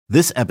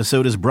This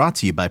episode is brought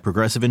to you by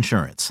Progressive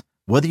Insurance.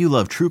 Whether you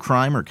love true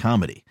crime or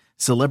comedy,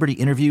 celebrity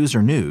interviews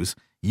or news,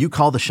 you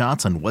call the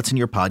shots on what's in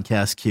your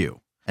podcast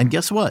queue. And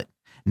guess what?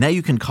 Now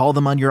you can call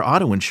them on your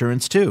auto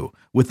insurance too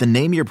with the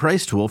Name Your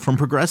Price tool from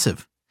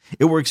Progressive.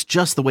 It works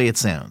just the way it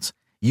sounds.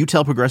 You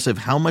tell Progressive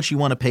how much you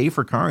want to pay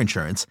for car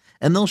insurance,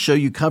 and they'll show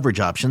you coverage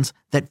options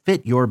that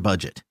fit your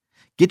budget.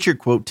 Get your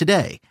quote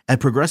today at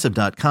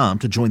Progressive.com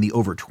to join the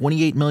over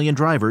 28 million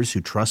drivers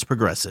who trust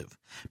Progressive.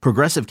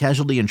 Progressive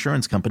Casualty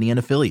Insurance Company and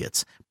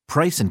Affiliates.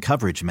 Price and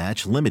coverage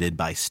match limited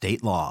by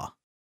state law.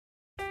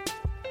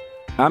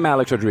 I'm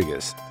Alex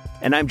Rodriguez.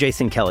 And I'm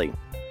Jason Kelly.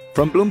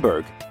 From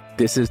Bloomberg,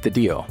 this is The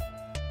Deal.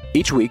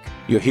 Each week,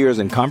 you'll hear us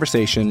in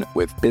conversation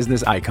with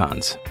business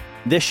icons.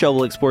 This show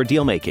will explore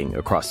deal-making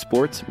across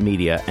sports,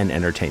 media, and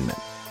entertainment.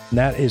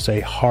 That is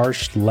a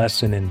harsh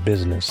lesson in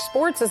business.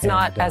 Sports is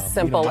not as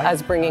simple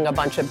as bringing a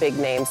bunch of big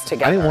names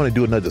together. I didn't want to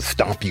do another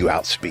stomp you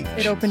out speech.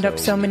 It opened up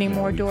so many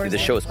more doors. The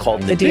show is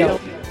called The Deal.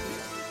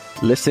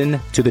 Listen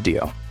to The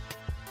Deal.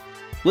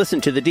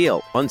 Listen to The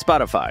Deal on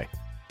Spotify.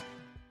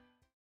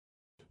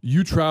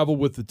 You travel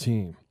with the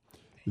team.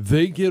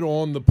 They get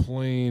on the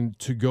plane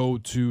to go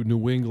to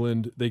New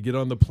England. They get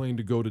on the plane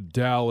to go to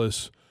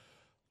Dallas.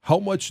 How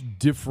much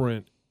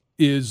different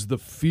is the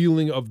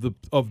feeling of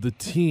the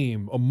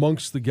team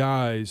amongst the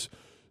guys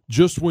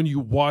just when you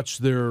watch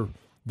their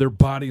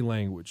body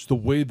language, the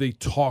way they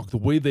talk, the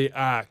way they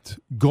act,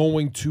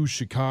 going to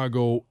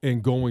Chicago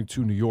and going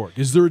to New York?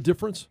 Is there a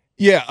difference?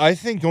 Yeah, I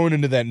think going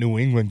into that New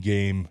England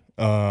game,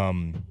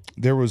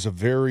 there was a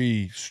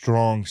very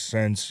strong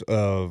sense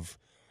of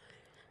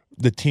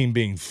the team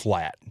being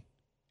flat.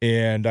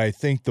 And I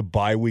think the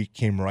bye week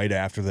came right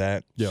after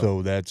that. Yeah.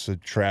 So that's a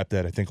trap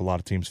that I think a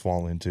lot of teams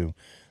fall into.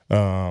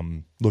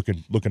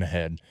 Looking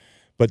ahead,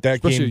 but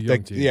that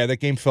that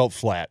game felt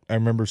flat. I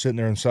remember sitting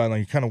there on the sideline,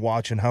 you're kind of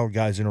watching how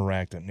guys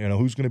interacting. You know,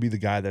 who's going to be the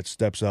guy that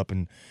steps up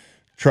and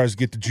tries to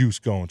get the juice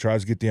going,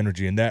 tries to get the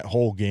energy. And that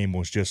whole game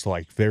was just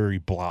like very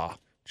blah.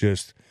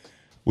 Just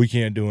we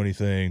can't do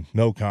anything,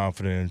 no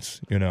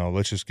confidence. You know,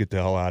 let's just get the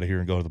hell out of here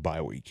and go to the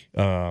bye week.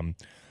 I'm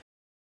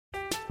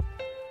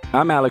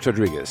Alex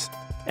Rodriguez,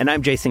 and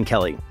I'm Jason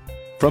Kelly.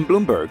 From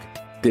Bloomberg,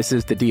 this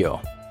is The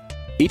Deal.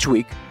 Each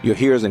week, you'll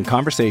hear us in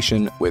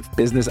conversation with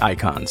business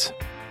icons.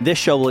 This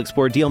show will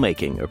explore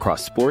deal-making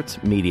across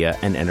sports, media,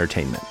 and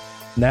entertainment.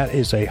 That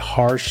is a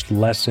harsh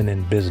lesson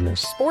in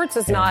business. Sports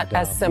is not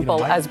as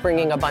simple as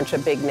bringing a bunch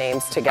of big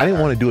names together. I didn't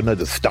want to do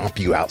another stomp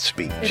you out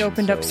speech. It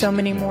opened up so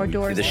many more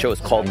doors. The show is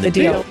called The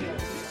Deal.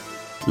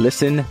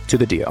 Listen to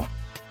The Deal.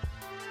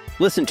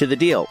 Listen to The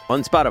Deal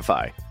on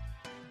Spotify.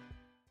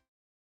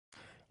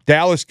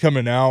 Dallas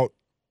coming out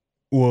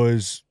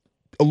was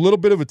a little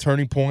bit of a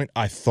turning point,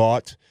 I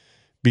thought,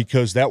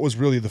 because that was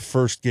really the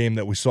first game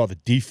that we saw the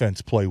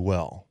defense play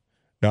well.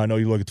 Now, I know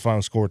you look at the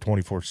final score,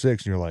 24-6,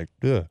 and you're like,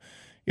 ugh.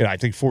 You know, I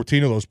think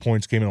 14 of those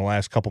points came in the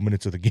last couple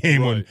minutes of the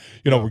game when,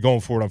 we're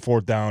going for it on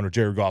fourth down or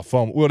Jared Goff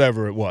fumble,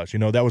 whatever it was. You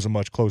know, that was a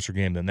much closer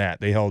game than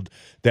that. They held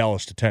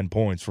Dallas to 10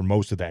 points for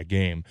most of that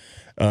game.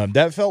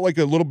 That felt like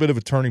a little bit of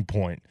a turning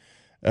point.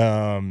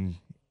 And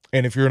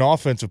if you're an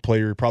offensive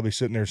player, you're probably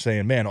sitting there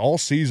saying, man, all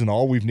season,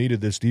 all we've needed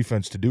this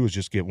defense to do is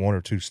just get one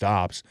or two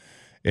stops.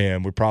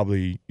 And we're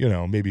probably,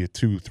 maybe a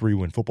 2-3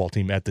 win football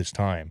team at this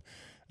time.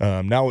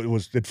 Now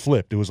it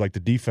flipped. It was like the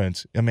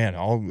defense, if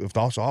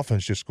the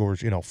offense just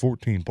scores,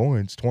 14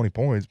 points, 20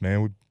 points,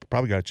 man, we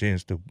probably got a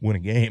chance to win a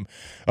game.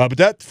 But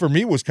that, for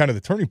me, was kind of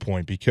the turning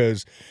point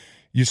because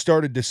you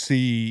started to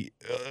see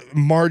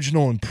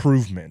marginal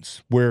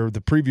improvements where the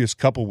previous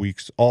couple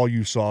weeks, all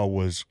you saw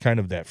was kind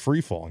of that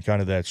free fall and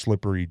kind of that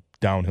slippery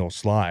downhill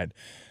slide.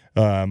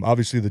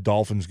 Obviously, the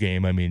Dolphins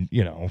game,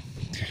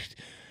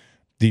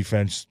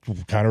 defense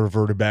kind of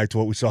reverted back to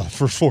what we saw the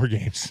first four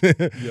games.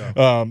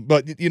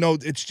 But,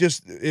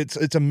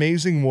 it's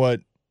amazing what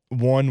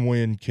one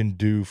win can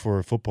do for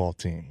a football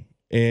team.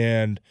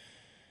 And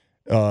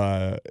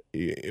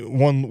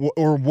one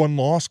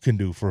loss can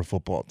do for a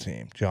football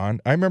team, John.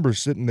 I remember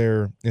sitting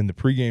there in the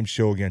pregame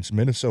show against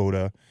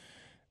Minnesota,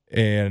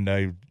 and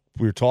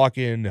we were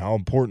talking how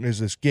important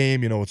is this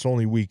game. It's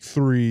only week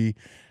 3.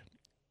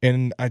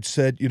 And I'd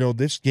said,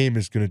 this game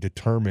is going to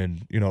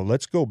determine,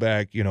 let's go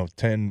back,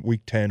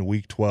 week 10,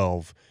 week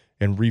 12,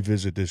 and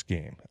revisit this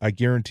game. I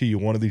guarantee you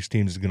one of these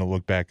teams is going to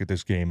look back at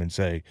this game and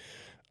say,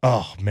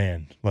 oh,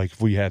 man, like if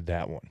we had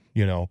that one,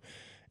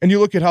 And you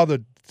look at how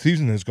the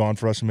season has gone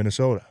for us in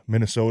Minnesota.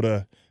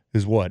 Minnesota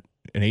is what?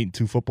 An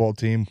 8-2 football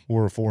team.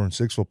 We're a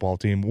 4-6 football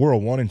team. We're a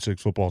 1-6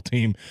 football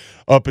team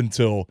up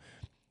until,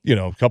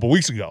 a couple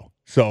weeks ago.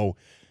 So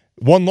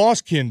one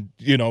loss can,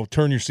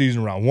 turn your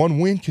season around. One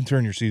win can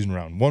turn your season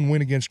around. One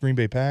win against Green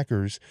Bay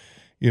Packers,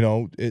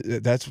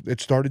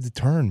 it started to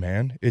turn,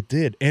 man. It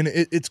did. And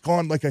it's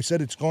gone, like I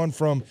said, it's gone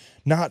from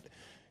not –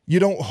 you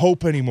don't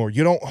hope anymore.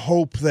 You don't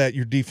hope that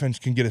your defense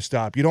can get a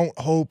stop. You don't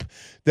hope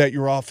that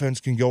your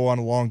offense can go on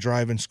a long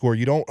drive and score.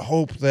 You don't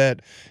hope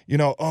that,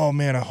 oh,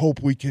 man, I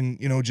hope we can,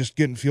 just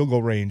get in field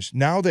goal range.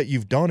 Now that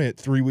you've done it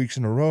 3 weeks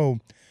in a row,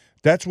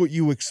 that's what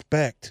you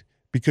expect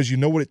because you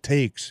know what it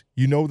takes.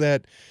 You know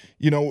that,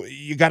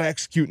 you got to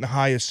execute in the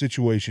highest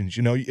situations.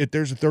 If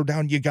there's a third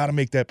down, you got to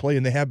make that play,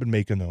 and they have been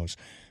making those.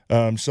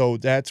 So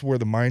that's where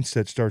the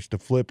mindset starts to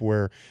flip,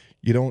 where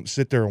you don't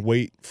sit there and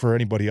wait for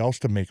anybody else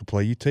to make a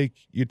play. You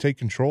take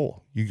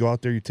control. You go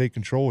out there, you take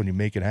control, and you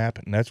make it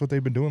happen. And that's what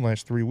they've been doing the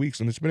last 3 weeks,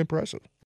 and it's been impressive.